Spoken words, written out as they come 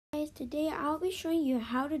Guys, today I'll be showing you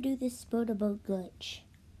how to do this spoutable glitch.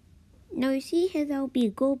 Now you see here there'll be a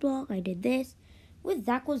gold block. I did this with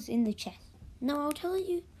that was in the chest. Now I'll tell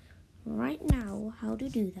you right now how to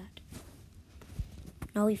do that.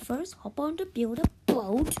 Now we first hop on to build a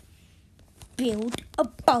boat.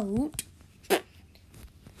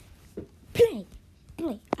 Play.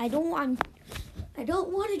 I don't want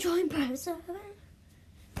to join private server.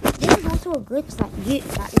 There's also a glitch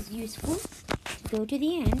that is useful. Go to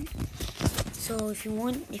the end. So if you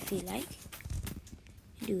like,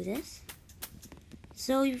 do this.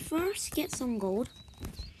 So you first get some gold.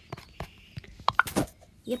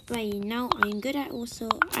 Yep, right now I'm good at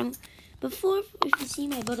before, if you see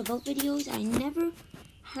my build a boat videos, I never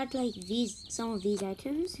had like some of these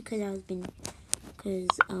items because I've been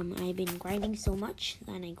grinding so much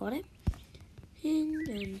and I got it.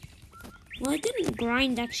 And well, I didn't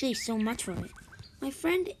grind actually so much for it. My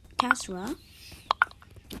friend Kasra,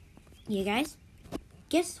 yeah guys,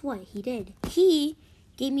 guess what he did? He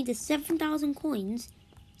gave me the 7,000 coins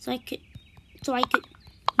so I could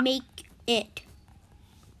make it.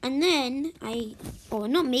 And then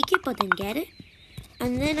not make it, but then get it.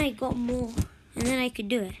 And then I got more, and then I could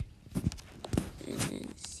do it. And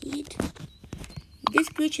then see it. This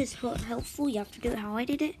glitch is helpful. You have to do it how I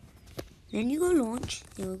did it. Then you go launch.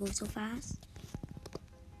 It will go so fast.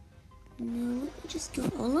 No, just go.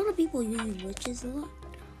 A lot of people use glitches a lot.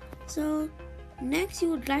 So next, you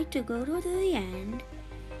would like to go to the end.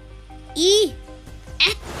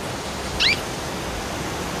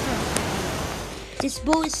 This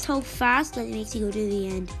boat is so fast that it makes you go to the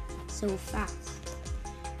end so fast.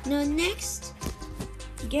 Now next,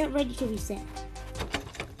 get ready to reset.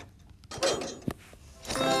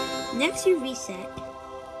 Next you reset.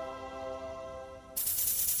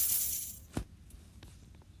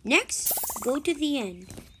 Next, go to the end.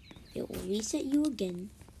 It will reset you again.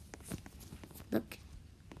 Look.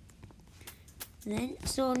 Then,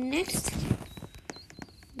 so next,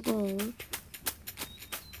 gold.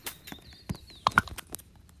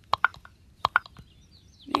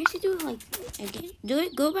 Next you do it like again. Do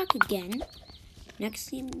it, go back again.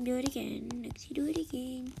 Next you do it again. Next you do it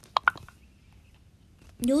again.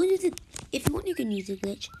 If you want you can use the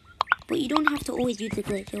glitch. But you don't have to always use the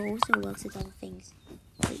glitch. It also works with other things.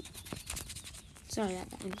 Wait. Sorry about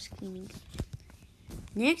that, I'm just cleaning.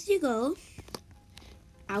 Next you go.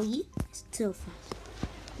 Owie, so fast.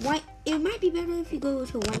 White. It might be better if you go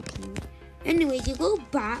to white team. Anyways, you go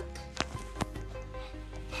back.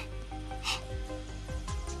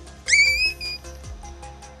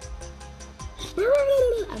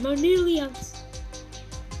 I'm nearly out.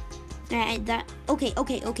 Okay.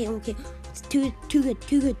 It's too good.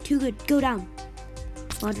 Go down.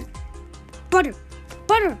 Butter.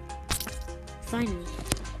 Finally.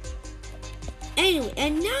 Anyway,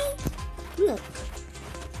 and now look.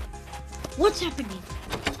 What's happening?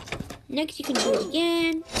 Next, you can do it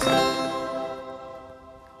again.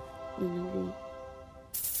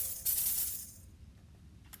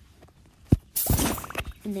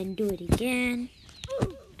 And then do it again.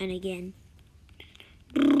 And again.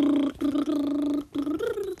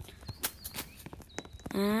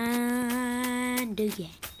 And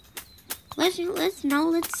again. Let's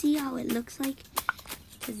see how it looks like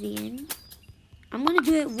to the end. I'm gonna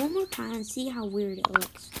do it one more time and see how weird it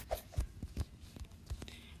looks.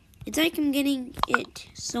 It's like I'm getting it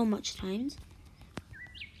so much times.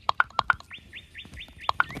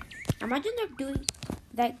 Imagine they're doing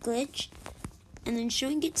that glitch and then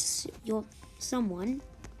showing it to your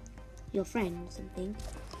friend or something.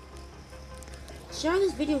 Share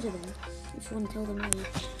this video to them if you want to tell them maybe.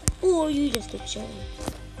 Or you just did share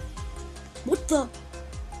it. What the?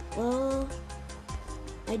 Well,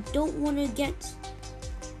 I don't want to get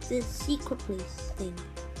the secret place thing.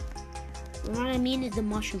 What I mean is the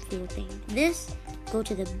mushroom field thing. This, go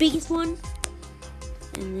to the biggest one,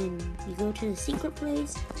 and then you go to the secret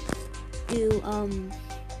place. Do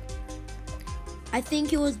I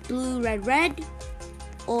think it was blue, red,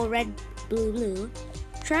 or red, blue.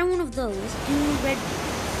 Try one of those. Do blue, red.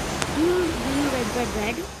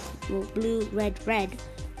 Well, blue, red,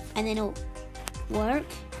 and then it'll work.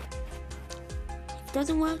 If it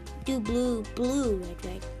doesn't work, do blue,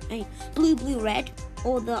 red. I mean, blue, red.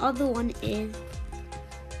 Or the other one is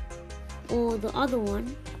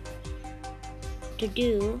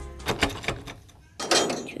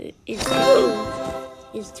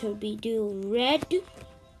to do red,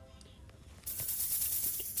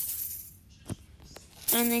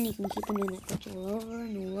 and then you can keep on doing that glitch all over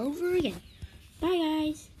and all over again. Bye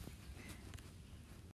guys.